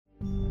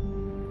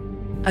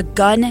a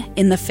gun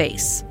in the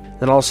face.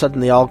 Then all of a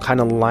sudden, they all kind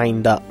of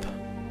lined up.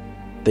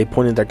 They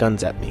pointed their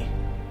guns at me.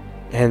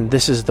 And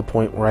this is the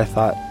point where I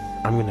thought,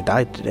 I'm going to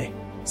die today.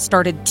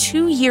 Started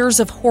 2 years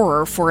of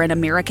horror for an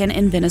American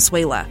in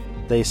Venezuela.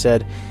 They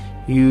said,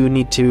 you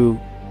need to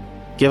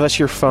give us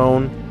your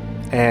phone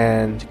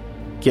and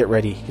get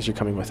ready because you're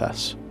coming with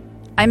us.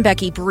 I'm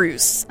Becky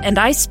Bruce, and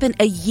I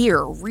spent a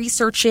year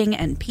researching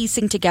and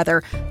piecing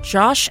together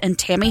Josh and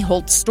Tammy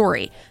Holt's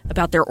story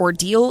about their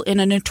ordeal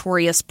in a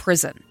notorious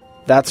prison.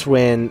 That's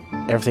when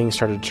everything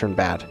started to turn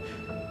bad.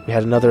 We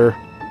had another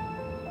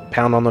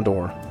pound on the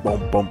door.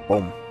 Boom, boom,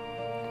 boom.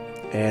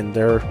 And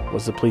there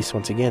was the police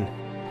once again.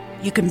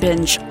 You can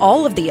binge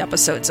all of the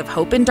episodes of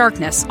Hope in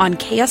Darkness on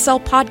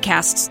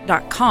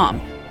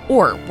KSLpodcasts.com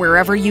or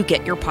wherever you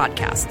get your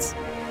podcasts.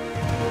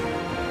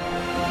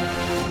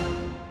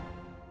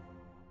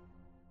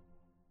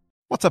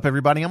 What's up,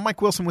 everybody? I'm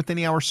Mike Wilson with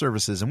Any Hour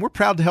Services, and we're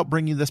proud to help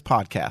bring you this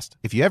podcast.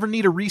 If you ever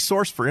need a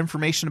resource for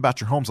information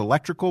about your home's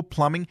electrical,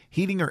 plumbing,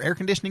 heating, or air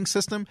conditioning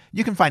system,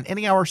 you can find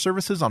Any Hour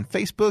Services on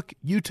Facebook,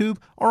 YouTube,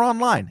 or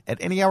online at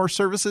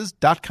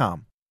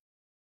anyhourservices.com.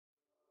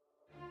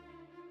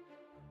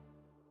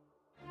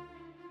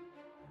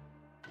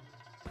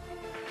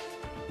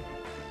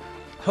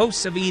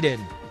 Hosts of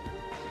Eden,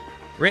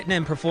 written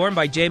and performed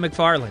by Jay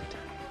McFarland.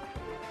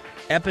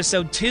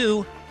 Episode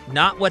 2,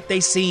 Not What They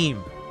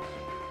Seem.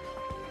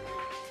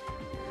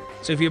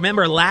 So if you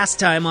remember last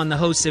time on the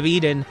Hosts of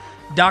Eden,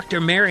 Dr.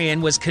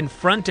 Marion was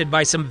confronted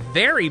by some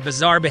very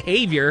bizarre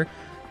behavior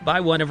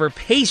by one of her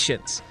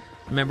patients.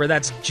 Remember,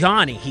 that's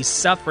Johnny. He's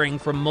suffering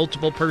from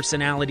multiple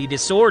personality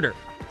disorder.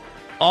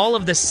 All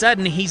of a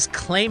sudden, he's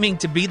claiming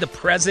to be the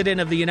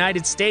President of the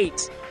United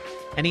States.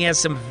 And he has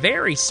some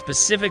very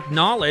specific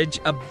knowledge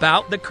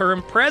about the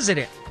current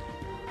president.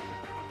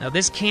 Now,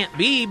 this can't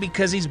be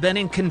because he's been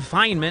in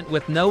confinement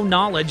with no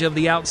knowledge of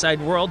the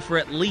outside world for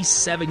at least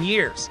 7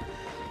 years.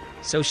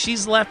 So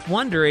she's left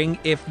wondering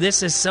if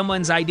this is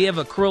someone's idea of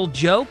a cruel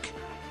joke,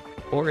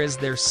 or is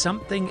there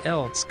something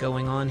else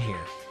going on here?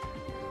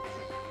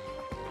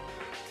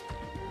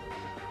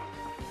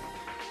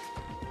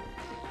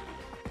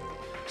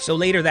 So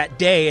later that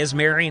day, as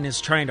Marion is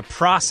trying to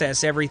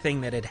process everything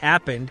that had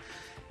happened,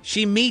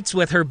 she meets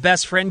with her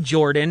best friend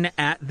Jordan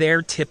at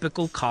their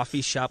typical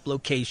coffee shop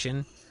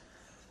location.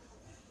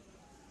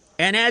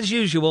 And as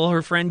usual,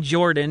 her friend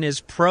Jordan is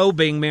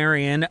probing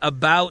Marion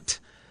about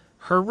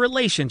her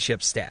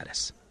relationship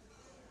status.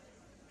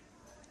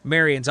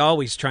 Marion's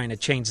always trying to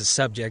change the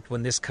subject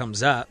when this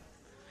comes up.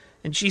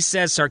 And she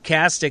says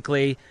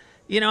sarcastically,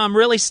 I'm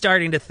really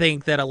starting to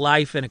think that a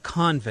life in a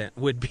convent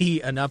would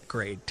be an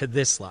upgrade to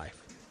this life.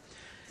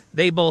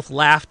 They both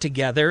laugh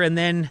together, and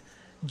then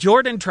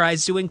Jordan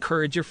tries to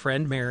encourage her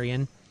friend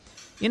Marion.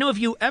 Have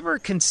you ever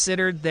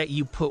considered that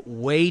you put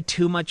way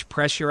too much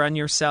pressure on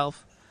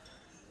yourself?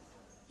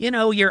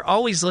 You're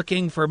always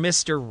looking for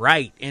Mr.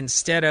 Right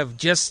instead of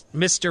just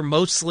Mr.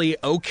 Mostly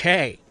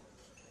Okay.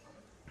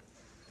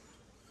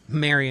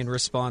 Marion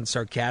responds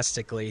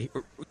sarcastically.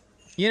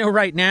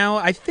 Right now,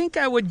 I think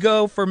I would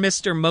go for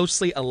Mr.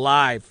 Mostly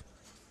Alive.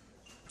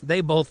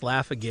 They both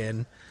laugh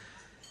again.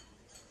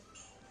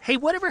 Hey,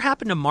 whatever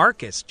happened to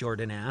Marcus?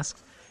 Jordan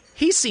asked.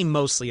 He seemed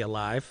mostly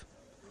alive.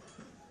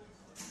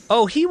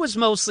 Oh, he was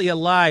mostly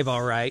alive,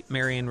 all right,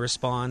 Marion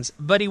responds,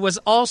 but he was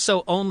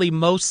also only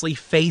mostly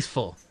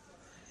faithful.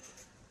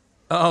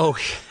 Oh,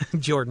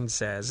 Jordan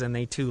says, and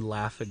they too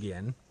laugh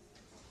again.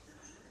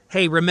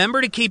 Hey, remember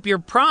to keep your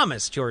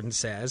promise, Jordan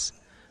says.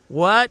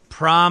 What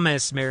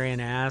promise, Marion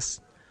asks.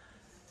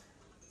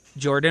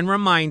 Jordan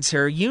reminds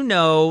her,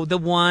 the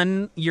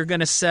one you're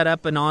going to set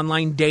up an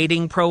online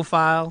dating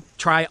profile,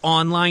 try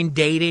online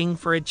dating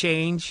for a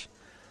change.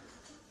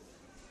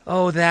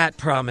 Oh, that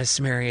promise,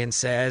 Marion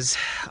says.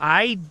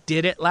 I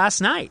did it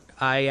last night.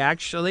 I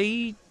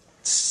actually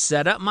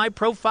set up my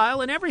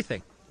profile and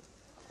everything.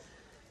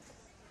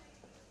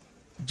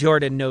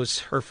 Jordan knows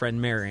her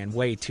friend Marion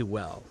way too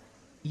well.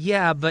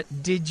 Yeah,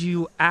 but did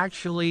you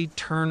actually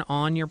turn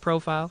on your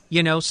profile?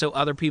 So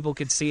other people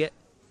could see it?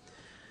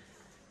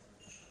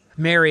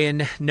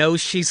 Marion knows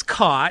she's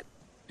caught,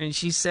 and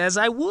she says,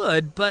 I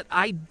would, but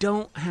I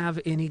don't have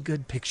any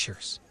good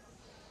pictures.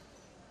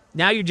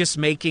 Now you're just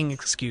making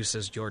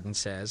excuses, Jordan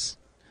says.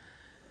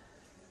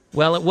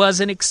 Well, it was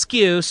an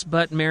excuse,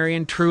 but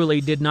Marion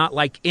truly did not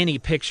like any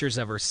pictures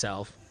of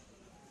herself.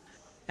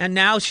 And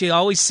now she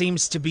always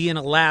seems to be in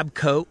a lab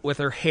coat with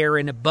her hair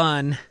in a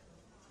bun.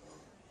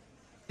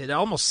 It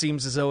almost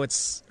seems as though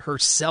it's her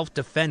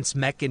self-defense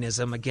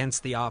mechanism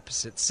against the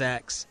opposite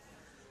sex.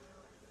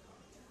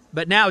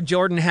 But now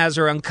Jordan has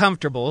her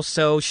uncomfortable,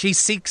 so she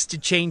seeks to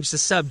change the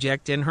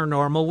subject in her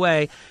normal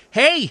way.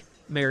 Hey,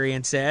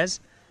 Marion says,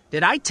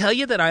 did I tell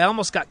you that I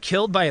almost got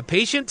killed by a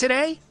patient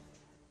today?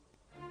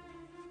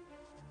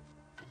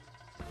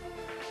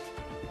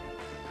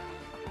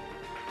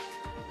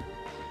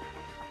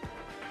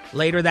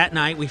 Later that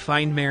night, we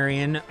find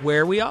Marion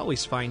where we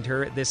always find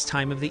her at this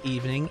time of the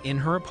evening, in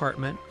her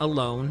apartment,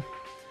 alone.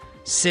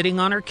 Sitting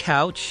on her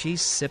couch,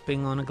 she's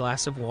sipping on a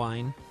glass of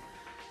wine.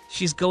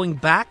 She's going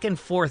back and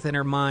forth in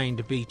her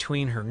mind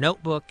between her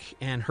notebook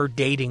and her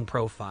dating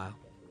profile.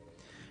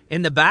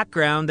 In the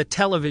background, the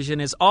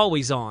television is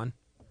always on,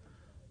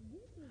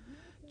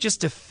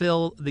 just to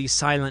fill the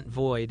silent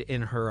void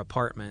in her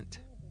apartment.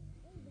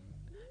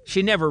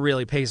 She never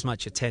really pays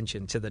much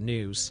attention to the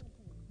news.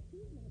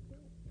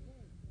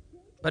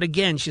 But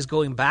again, she's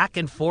going back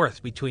and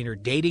forth between her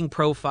dating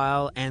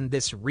profile and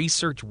this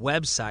research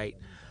website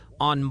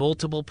on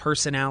multiple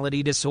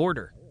personality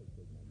disorder.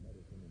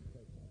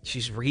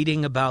 She's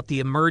reading about the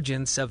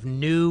emergence of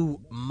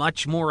new,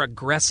 much more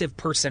aggressive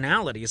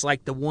personalities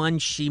like the one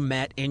she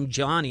met in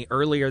Johnny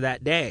earlier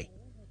that day.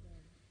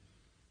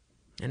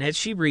 And as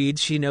she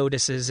reads, she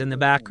notices in the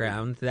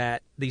background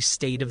that the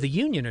State of the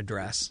Union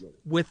address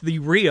with the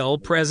real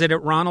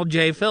President Ronald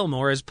J.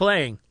 Fillmore is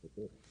playing.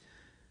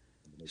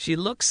 She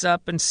looks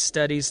up and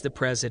studies the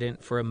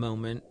president for a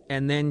moment,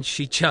 and then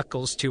she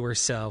chuckles to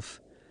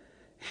herself.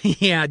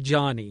 Yeah,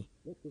 Johnny,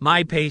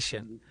 my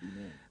patient.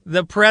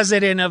 The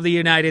President of the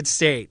United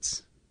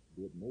States.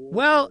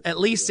 Well, at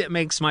least it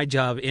makes my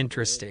job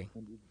interesting.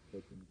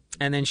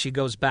 And then she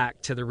goes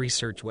back to the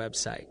research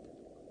website.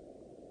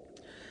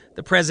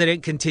 The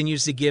president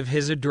continues to give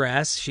his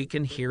address. She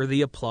can hear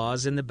the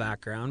applause in the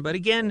background, but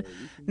again,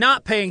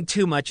 not paying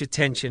too much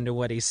attention to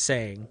what he's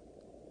saying.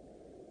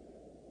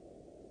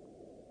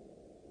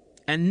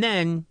 And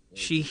then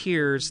she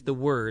hears the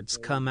words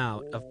come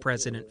out of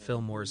President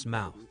Fillmore's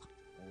mouth.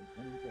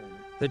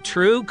 The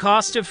true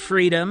cost of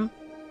freedom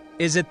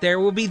is that there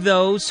will be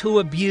those who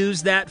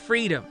abuse that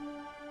freedom.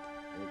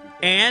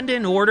 And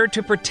in order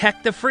to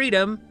protect the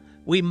freedom,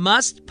 we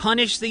must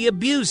punish the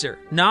abuser,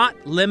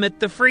 not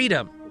limit the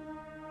freedom.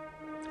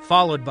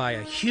 Followed by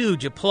a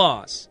huge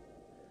applause.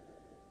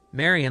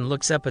 Marion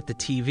looks up at the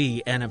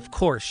TV, and of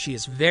course she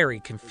is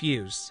very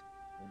confused.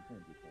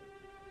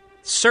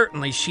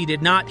 Certainly she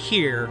did not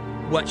hear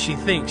what she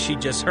thinks she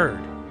just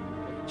heard.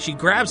 She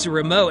grabs the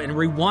remote and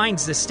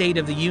rewinds the State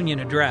of the Union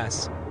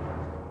address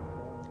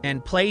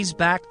and plays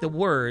back the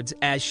words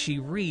as she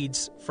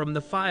reads from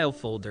the file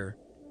folder,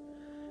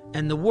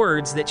 and the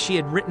words that she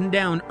had written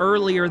down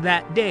earlier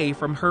that day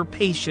from her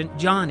patient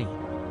Johnny.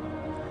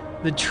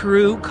 The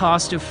true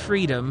cost of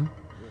freedom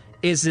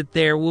is that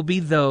there will be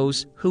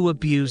those who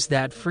abuse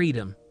that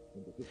freedom.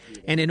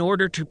 And in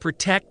order to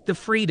protect the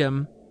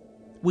freedom,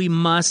 we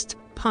must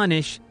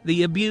punish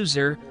the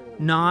abuser,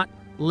 not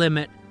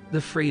limit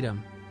the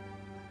freedom.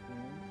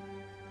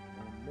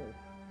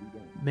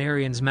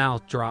 Marion's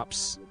mouth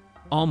drops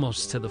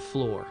almost to the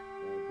floor.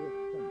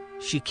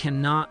 She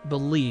cannot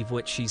believe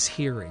what she's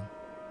hearing.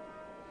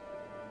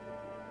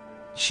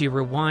 She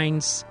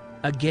rewinds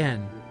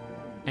again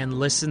and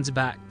listens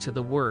back to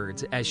the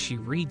words as she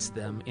reads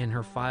them in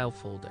her file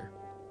folder.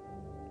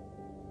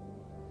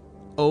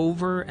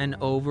 Over and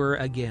over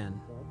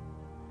again.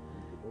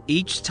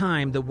 Each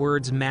time the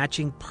words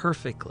matching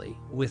perfectly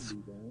with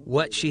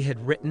what she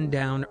had written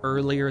down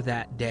earlier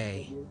that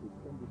day.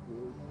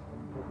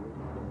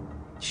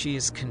 She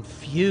is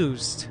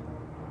confused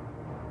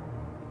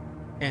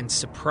and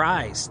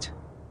surprised.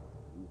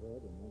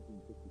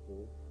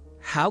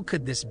 How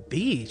could this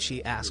be,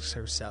 she asks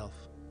herself.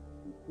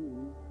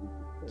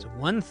 It's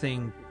one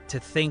thing to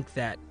think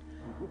that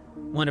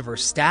one of her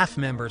staff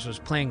members was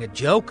playing a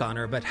joke on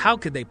her, but how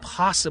could they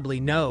possibly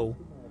know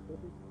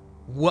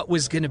what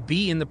was going to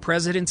be in the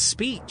president's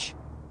speech?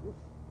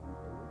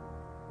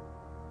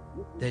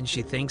 Then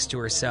she thinks to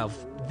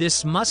herself,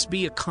 this must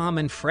be a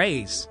common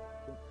phrase.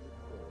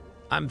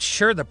 I'm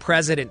sure the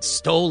president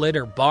stole it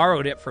or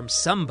borrowed it from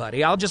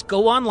somebody. I'll just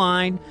go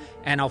online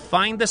and I'll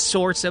find the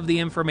source of the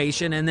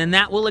information, and then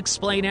that will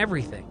explain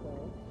everything.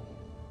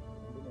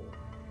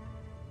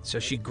 So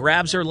she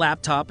grabs her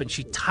laptop and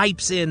she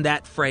types in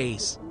that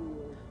phrase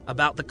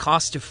about the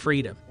cost of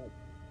freedom.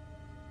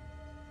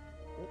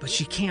 But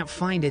she can't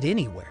find it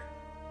anywhere,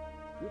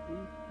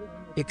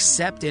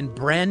 except in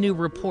brand new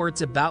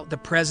reports about the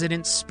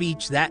president's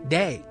speech that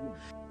day.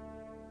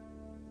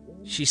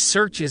 She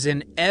searches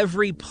in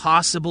every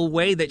possible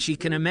way that she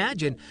can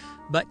imagine,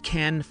 but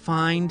can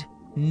find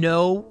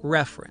no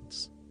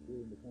reference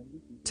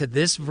to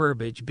this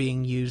verbiage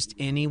being used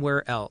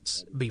anywhere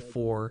else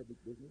before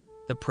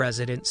the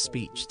president's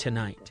speech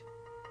tonight.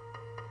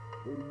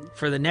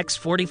 For the next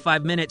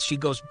 45 minutes, she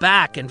goes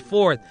back and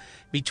forth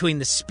between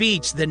the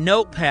speech, the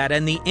notepad,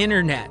 and the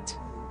internet,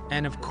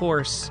 and of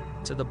course,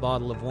 to the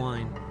bottle of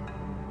wine.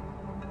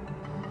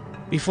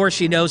 Before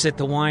she knows it,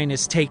 the wine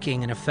is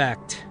taking an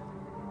effect.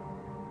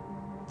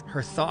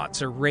 Her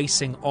thoughts are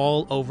racing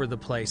all over the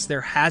place.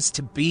 There has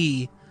to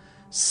be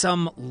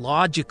some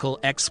logical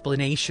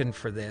explanation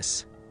for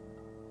this.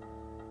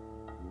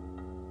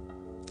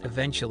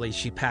 Eventually,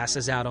 she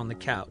passes out on the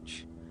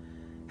couch,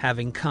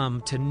 having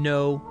come to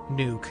no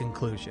new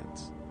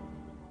conclusions.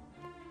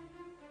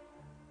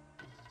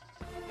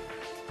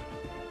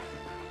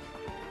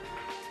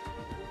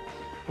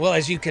 Well,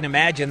 as you can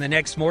imagine, the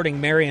next morning,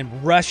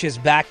 Marion rushes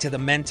back to the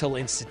mental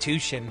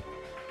institution.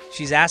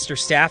 She's asked her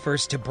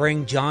staffers to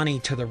bring Johnny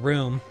to the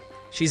room.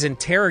 She's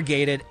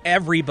interrogated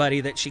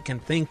everybody that she can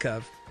think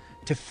of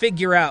to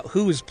figure out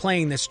who is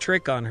playing this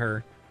trick on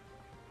her.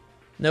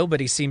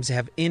 Nobody seems to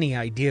have any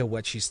idea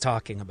what she's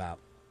talking about.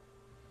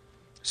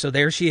 So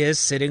there she is,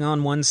 sitting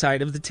on one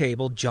side of the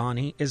table.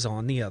 Johnny is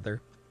on the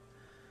other.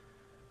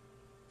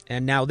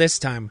 And now this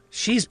time,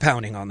 she's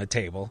pounding on the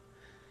table.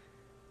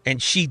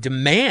 And she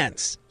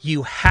demands,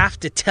 you have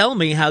to tell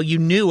me how you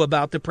knew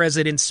about the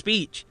president's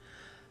speech.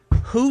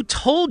 Who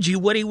told you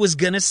what he was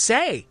going to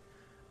say?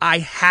 I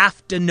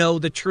have to know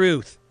the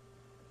truth.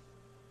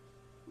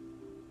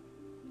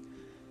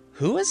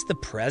 Who is the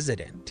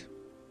president?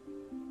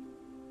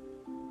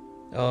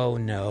 Oh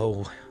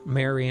no,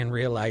 Marion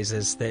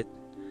realizes that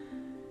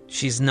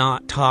she's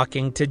not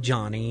talking to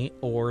Johnny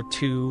or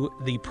to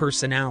the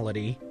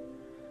personality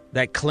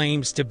that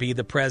claims to be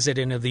the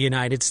president of the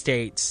United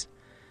States.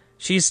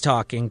 She's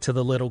talking to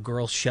the little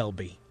girl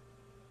Shelby.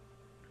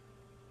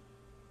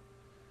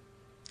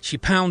 She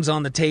pounds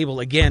on the table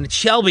again.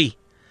 Shelby,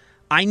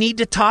 I need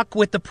to talk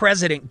with the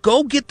president.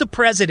 Go get the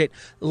president.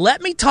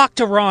 Let me talk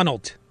to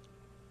Ronald.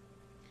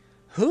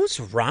 Who's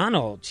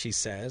Ronald? She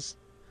says.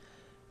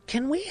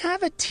 Can we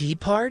have a tea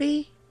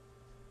party?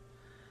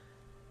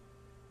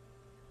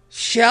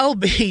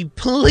 Shelby,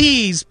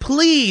 please,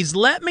 please,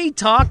 let me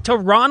talk to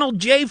Ronald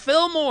J.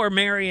 Fillmore,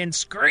 Marion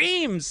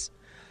screams.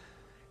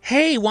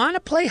 Hey, want to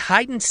play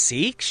hide and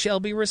seek?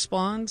 Shelby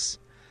responds.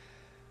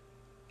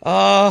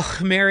 Oh,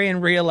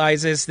 Marion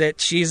realizes that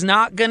she's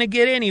not going to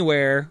get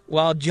anywhere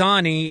while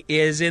Johnny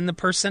is in the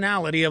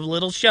personality of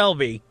little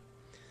Shelby.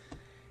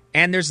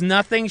 And there's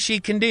nothing she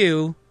can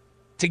do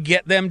to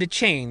get them to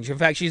change. In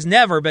fact, she's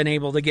never been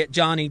able to get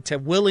Johnny to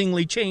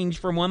willingly change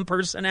from one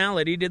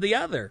personality to the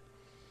other.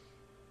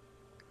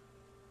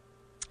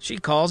 She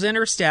calls in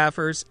her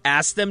staffers,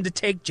 asks them to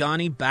take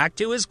Johnny back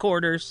to his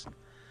quarters,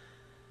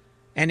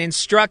 and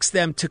instructs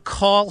them to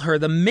call her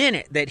the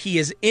minute that he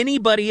is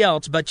anybody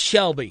else but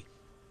Shelby.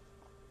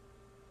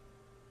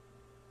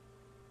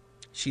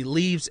 She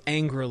leaves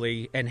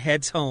angrily and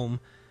heads home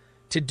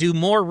to do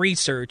more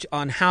research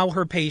on how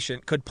her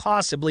patient could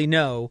possibly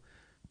know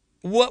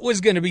what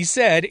was going to be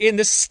said in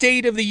the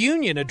State of the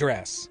Union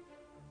address.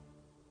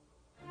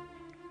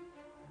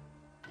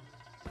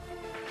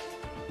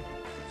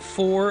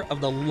 Four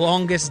of the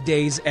longest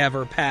days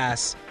ever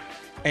pass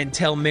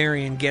until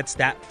Marion gets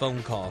that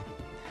phone call.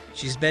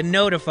 She's been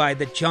notified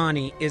that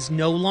Johnny is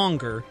no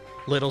longer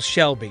little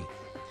Shelby.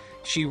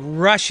 She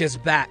rushes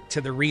back to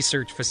the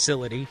research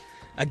facility,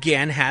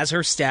 again has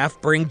her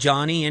staff bring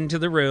Johnny into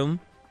the room.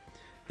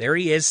 There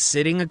he is,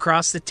 sitting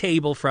across the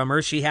table from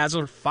her. She has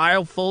her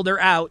file folder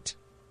out.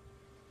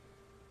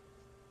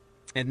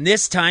 And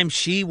this time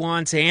she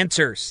wants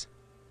answers.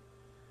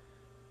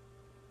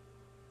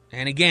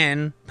 And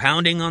again,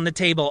 pounding on the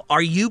table,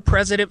 "Are you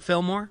President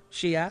Fillmore?"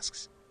 she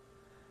asks.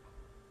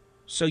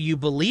 "So you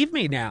believe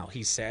me now,"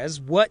 he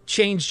says. "What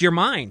changed your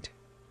mind?"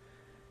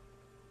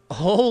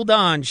 "Hold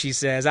on," she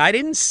says. "I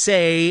didn't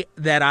say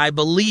that I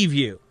believe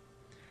you.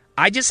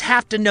 I just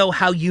have to know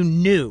how you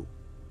knew."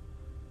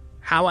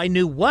 "How I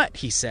knew what?"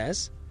 he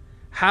says.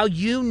 "How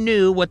you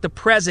knew what the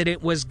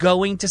president was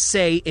going to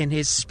say in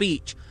his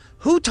speech.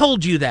 Who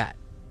told you that?"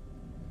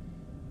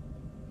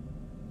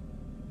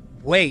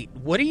 "Wait,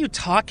 what are you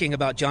talking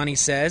about?" Johnny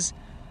says.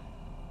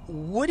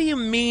 "What do you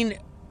mean,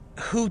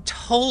 who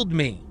told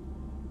me?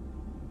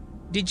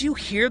 Did you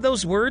hear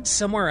those words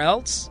somewhere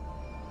else?"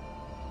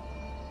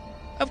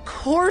 "Of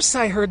course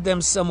I heard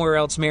them somewhere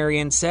else,"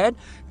 Marion said.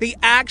 "The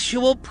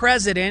actual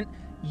president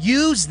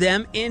used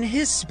them in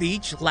his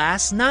speech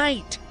last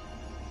night."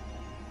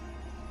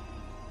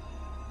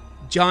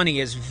 Johnny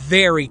is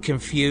very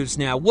confused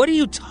now. "What are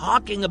you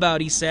talking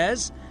about?" he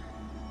says.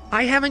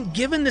 "I haven't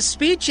given the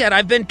speech yet.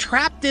 I've been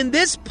trapped in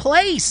this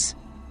place."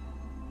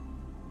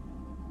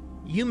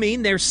 "You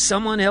mean there's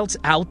someone else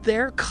out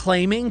there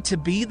claiming to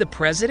be the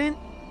president?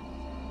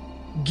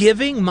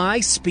 Giving my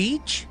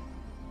speech?"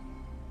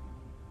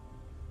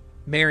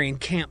 Marion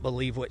can't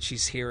believe what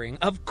she's hearing.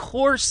 "Of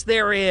course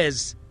there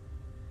is.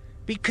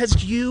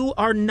 Because you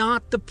are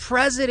not the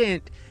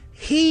president.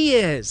 He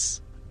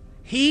is.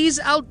 He's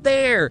out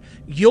there.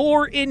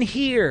 You're in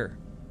here."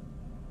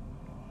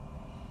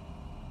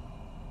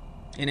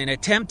 In an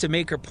attempt to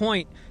make her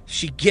point,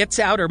 she gets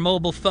out her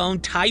mobile phone,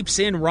 types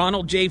in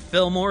Ronald J.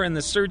 Fillmore in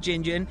the search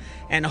engine,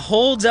 and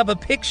holds up a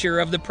picture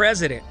of the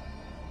president.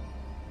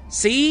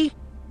 "See?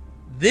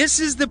 This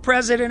is the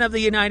president of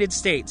the United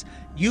States.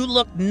 You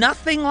look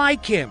nothing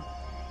like him.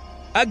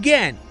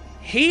 Again,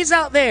 he's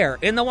out there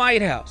in the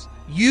White House.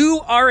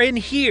 You are in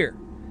here.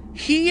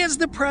 He is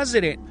the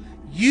president.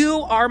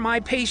 You are my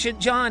patient,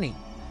 Johnny.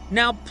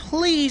 Now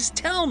please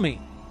tell me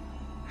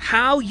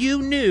how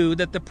you knew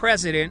that the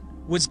president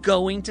was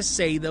going to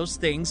say those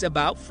things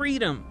about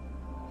freedom."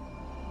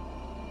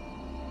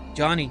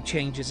 Johnny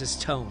changes his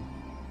tone.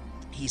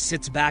 He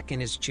sits back in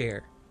his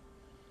chair,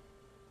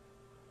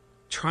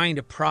 trying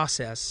to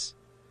process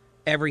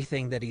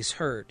everything that he's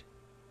heard.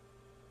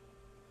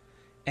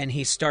 And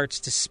he starts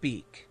to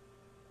speak.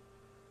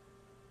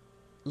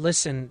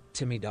 "Listen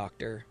to me,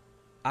 doctor.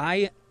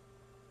 I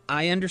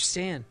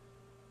understand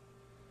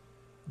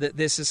that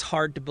this is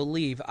hard to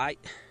believe.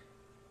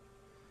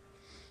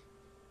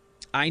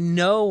 I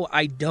know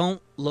I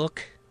don't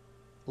look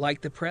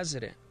like the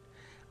president.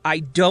 I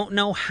don't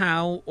know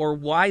how or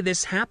why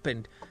this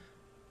happened,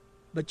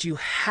 but you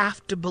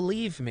have to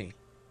believe me.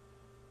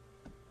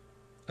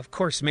 Of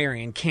course,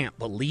 Marion can't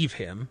believe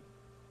him.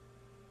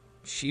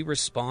 She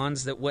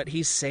responds that what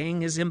he's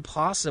saying is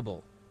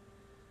impossible.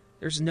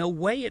 There's no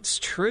way it's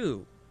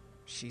true.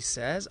 She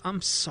says,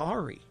 I'm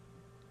sorry.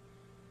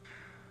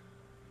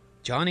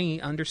 Johnny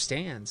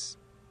understands.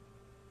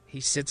 He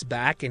sits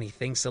back and he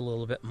thinks a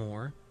little bit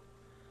more.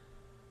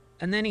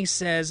 And then he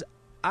says,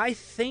 I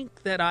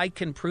think that I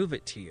can prove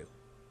it to you.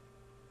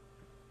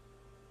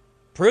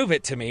 Prove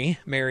it to me,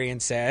 Marion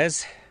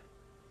says.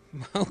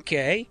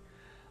 Okay,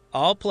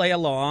 I'll play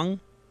along.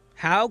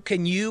 How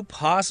can you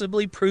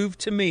possibly prove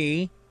to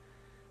me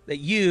that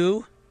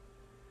you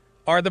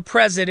are the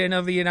President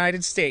of the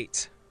United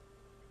States?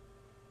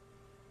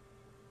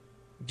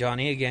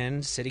 Johnny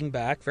again sitting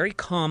back, very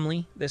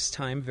calmly, this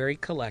time very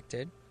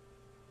collected.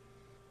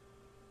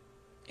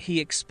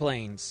 He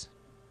explains,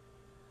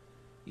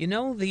 you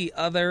know the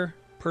other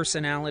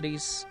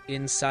personalities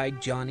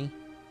inside Johnny?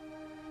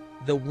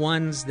 The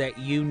ones that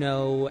you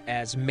know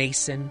as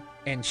Mason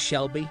and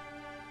Shelby?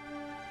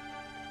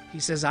 He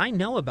says, I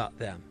know about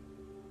them.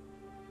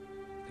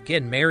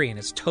 Again, Marion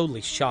is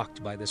totally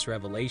shocked by this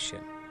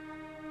revelation.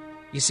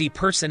 You see,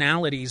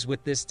 personalities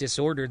with this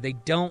disorder, they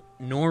don't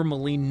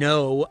normally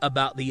know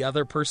about the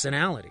other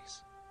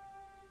personalities.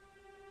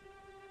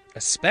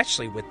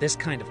 Especially with this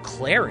kind of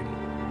clarity.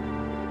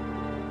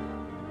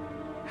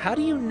 How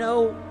do you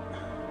know?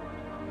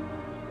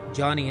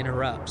 Johnny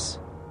interrupts.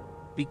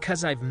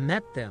 Because I've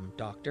met them,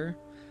 Doctor.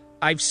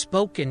 I've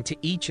spoken to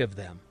each of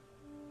them.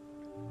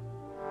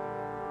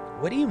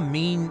 What do you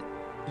mean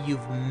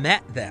you've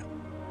met them?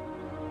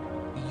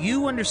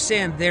 You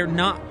understand they're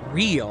not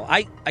real.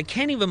 I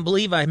can't even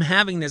believe I'm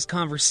having this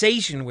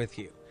conversation with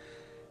you.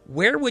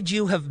 Where would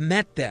you have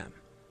met them?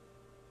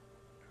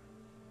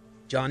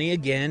 Johnny,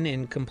 again,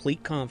 in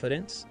complete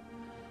confidence,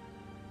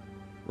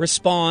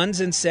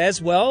 responds and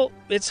says, well,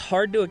 it's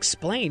hard to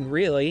explain,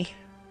 really.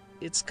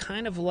 It's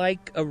kind of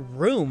like a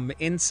room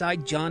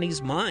inside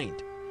Johnny's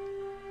mind.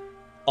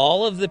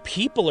 All of the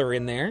people are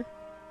in there,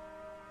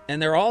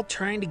 and they're all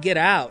trying to get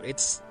out.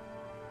 It's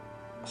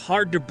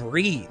hard to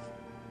breathe.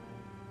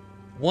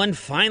 One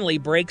finally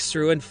breaks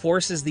through and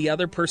forces the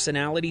other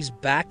personalities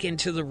back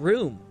into the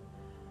room.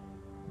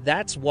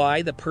 That's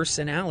why the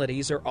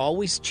personalities are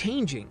always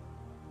changing.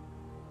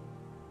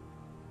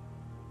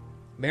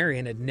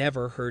 Marion had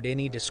never heard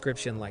any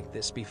description like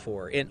this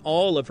before in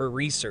all of her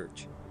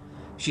research.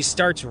 She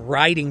starts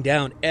writing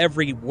down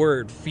every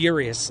word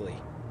furiously,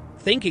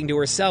 thinking to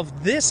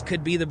herself, this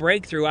could be the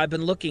breakthrough I've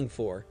been looking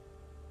for.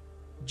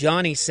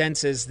 Johnny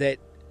senses that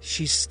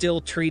she's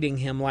still treating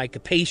him like a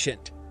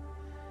patient,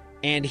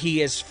 and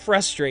he is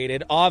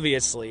frustrated,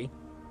 obviously.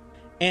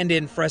 And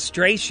in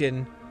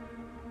frustration,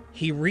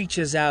 he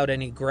reaches out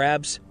and he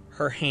grabs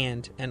her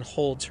hand and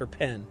holds her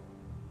pen.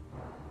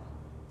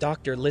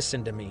 Doctor,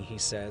 listen to me, he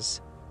says.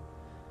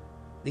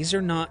 These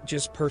are not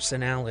just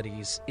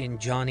personalities in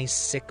Johnny's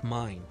sick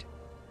mind.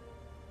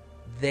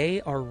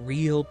 They are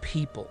real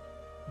people,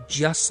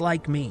 just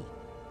like me.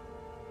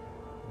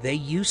 They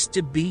used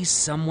to be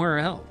somewhere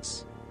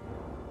else.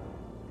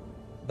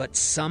 But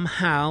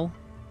somehow,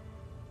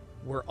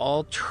 we're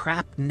all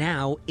trapped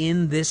now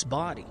in this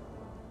body.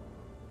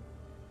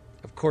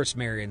 Of course,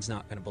 Marion's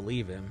not going to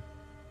believe him.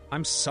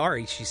 I'm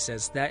sorry, she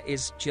says. That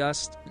is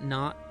just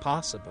not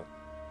possible.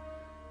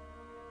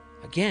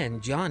 Again,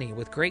 Johnny,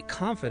 with great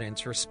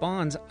confidence,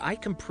 responds, I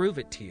can prove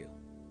it to you.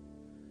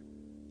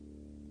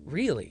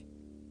 Really?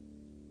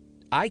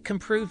 I can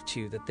prove to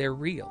you that they're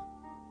real.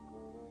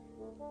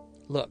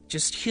 Look,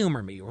 just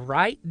humor me.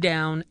 Write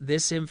down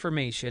this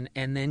information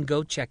and then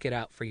go check it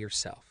out for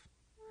yourself.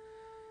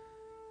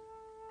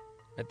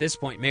 At this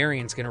point,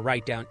 Marion's going to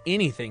write down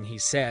anything he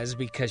says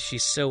because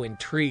she's so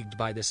intrigued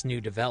by this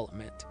new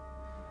development.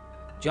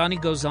 Johnny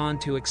goes on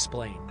to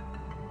explain.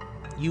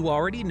 You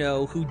already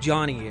know who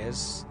Johnny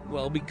is,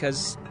 well,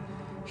 because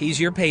he's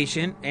your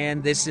patient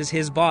and this is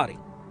his body.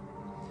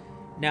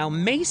 Now,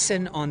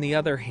 Mason, on the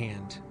other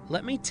hand,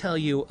 let me tell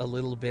you a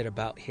little bit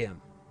about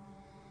him.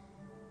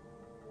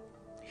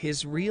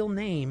 His real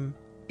name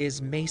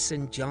is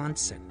Mason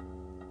Johnson.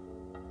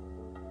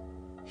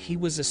 He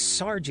was a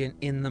sergeant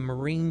in the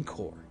Marine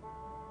Corps.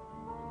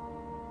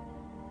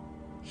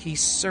 He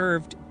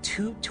served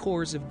 2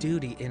 tours of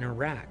duty in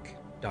Iraq,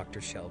 Dr.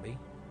 Shelby.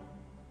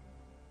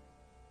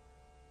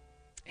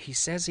 He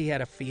says he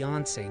had a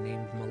fiancée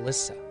named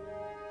Melissa.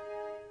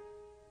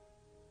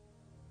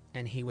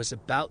 And he was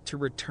about to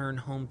return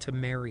home to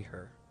marry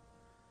her.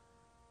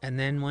 And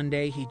then one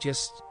day he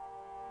just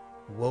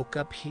woke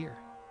up here.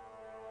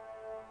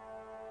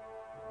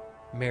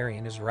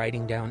 Marion is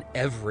writing down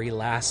every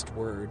last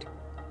word.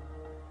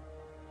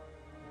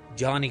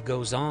 Johnny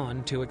goes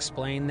on to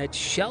explain that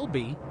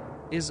Shelby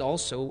is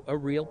also a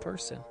real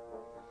person.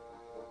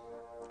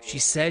 She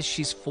says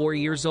she's 4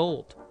 years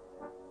old.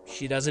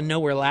 She doesn't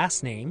know her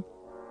last name.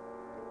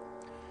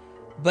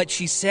 But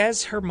she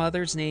says her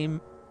mother's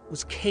name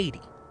was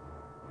Katie.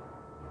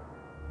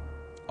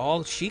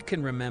 All she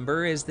can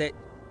remember is that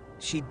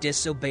she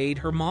disobeyed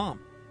her mom,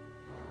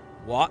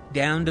 walked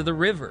down to the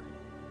river.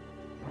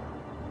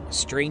 A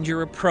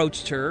stranger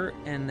approached her,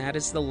 and that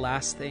is the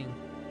last thing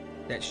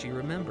that she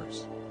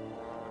remembers.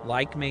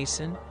 Like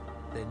Mason,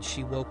 then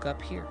she woke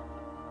up here.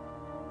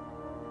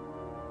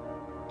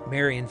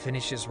 Marion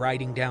finishes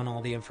writing down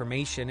all the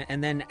information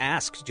and then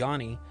asks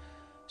Johnny,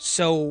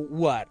 so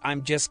what,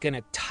 I'm just going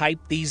to type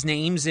these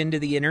names into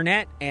the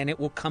internet and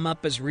it will come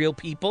up as real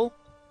people?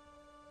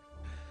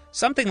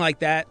 Something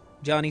like that,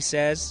 Johnny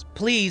says.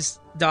 Please,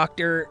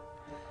 doctor,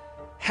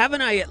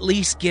 haven't I at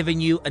least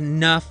given you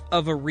enough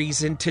of a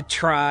reason to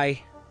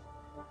try?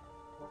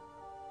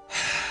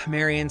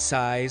 Marion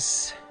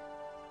sighs.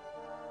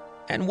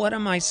 And what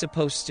am I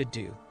supposed to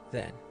do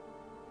then,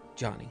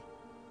 Johnny?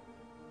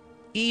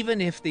 Even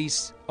if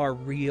these are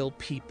real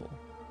people,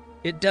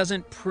 it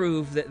doesn't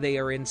prove that they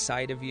are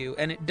inside of you,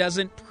 and it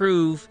doesn't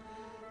prove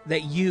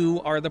that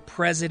you are the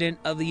President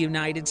of the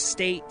United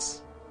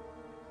States.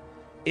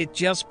 It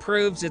just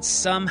proves that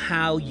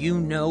somehow you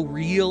know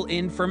real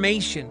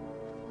information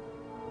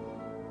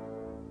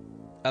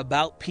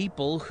about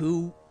people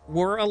who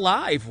were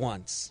alive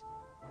once.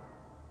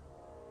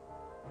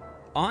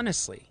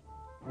 Honestly,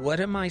 what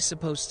am I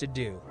supposed to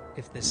do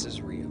if this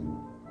is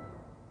real?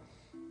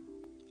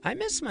 I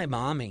miss my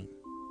mommy.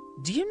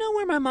 Do you know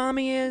where my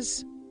mommy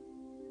is?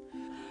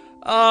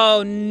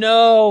 Oh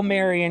no,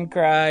 Marion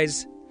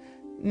cries.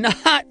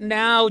 Not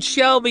now,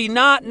 Shelby,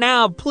 not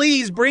now.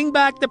 Please bring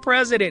back the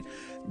president.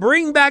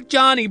 Bring back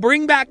Johnny.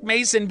 Bring back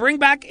Mason. Bring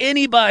back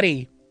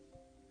anybody.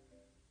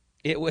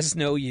 It was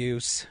no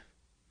use.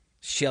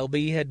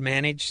 Shelby had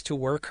managed to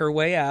work her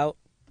way out,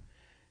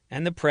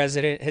 and the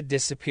president had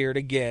disappeared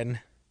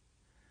again.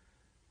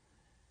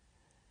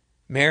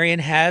 Marion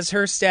has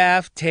her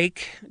staff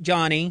take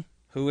Johnny,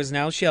 who is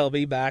now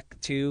Shelby, back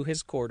to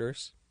his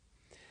quarters.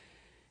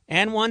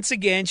 And once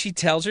again, she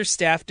tells her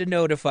staff to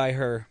notify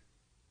her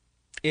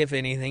if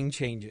anything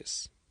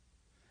changes.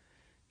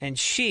 And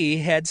she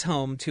heads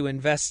home to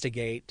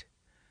investigate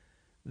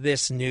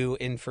this new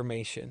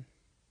information.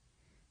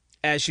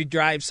 As she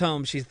drives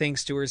home, she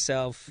thinks to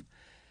herself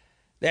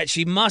that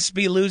she must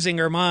be losing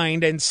her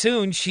mind, and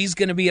soon she's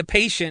going to be a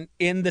patient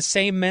in the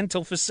same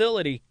mental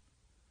facility.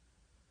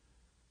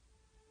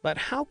 But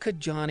how could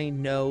Johnny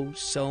know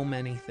so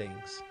many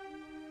things?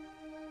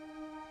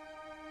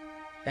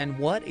 And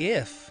what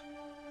if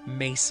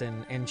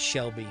Mason and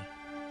Shelby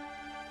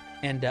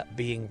end up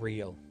being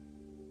real?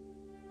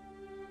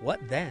 What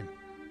then?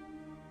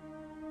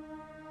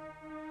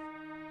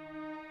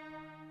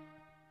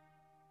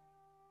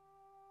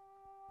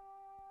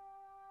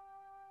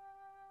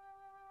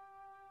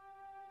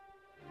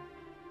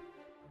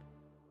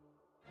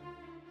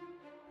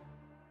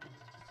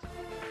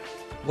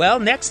 Well,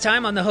 next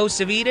time on The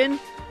Hosts of Eden,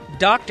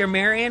 Dr.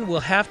 Marion will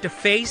have to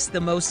face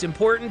the most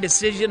important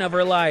decision of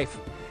her life.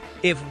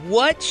 If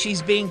what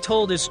she's being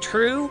told is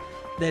true,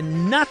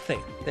 then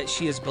nothing that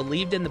she has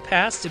believed in the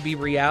past to be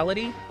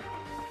reality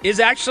is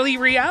actually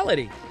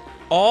reality.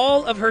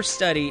 All of her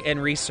study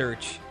and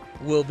research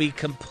will be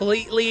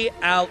completely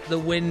out the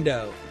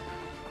window.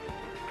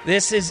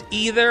 This is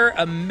either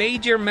a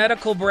major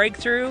medical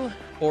breakthrough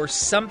or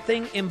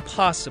something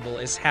impossible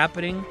is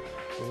happening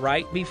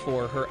right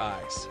before her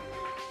eyes.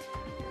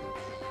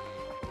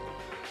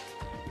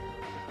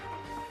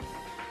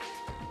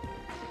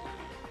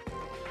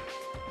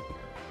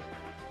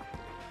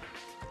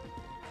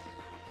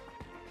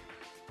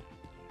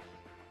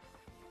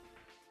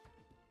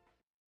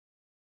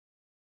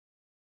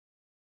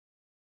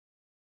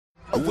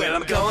 Well,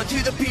 I'm going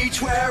to the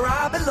beach where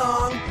I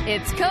belong.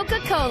 It's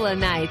Coca-Cola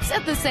nights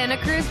at the Santa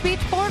Cruz Beach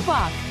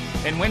Boardwalk.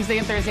 And Wednesday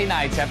and Thursday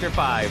nights after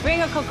 5.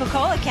 Bring a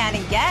Coca-Cola can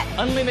and get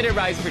unlimited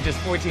rides for just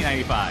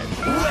 $14.95.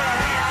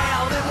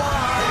 Well, they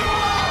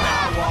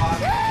I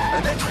walk,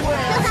 and then twist,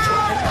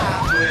 and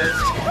I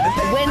twist. And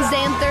then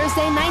Wednesday and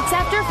Thursday nights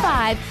after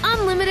 5.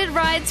 Unlimited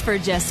rides for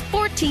just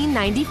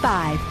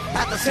 $14.95.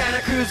 at the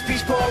Santa Cruz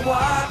Beach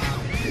Boardwalk,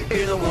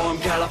 in the warm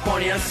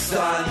California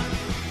sun.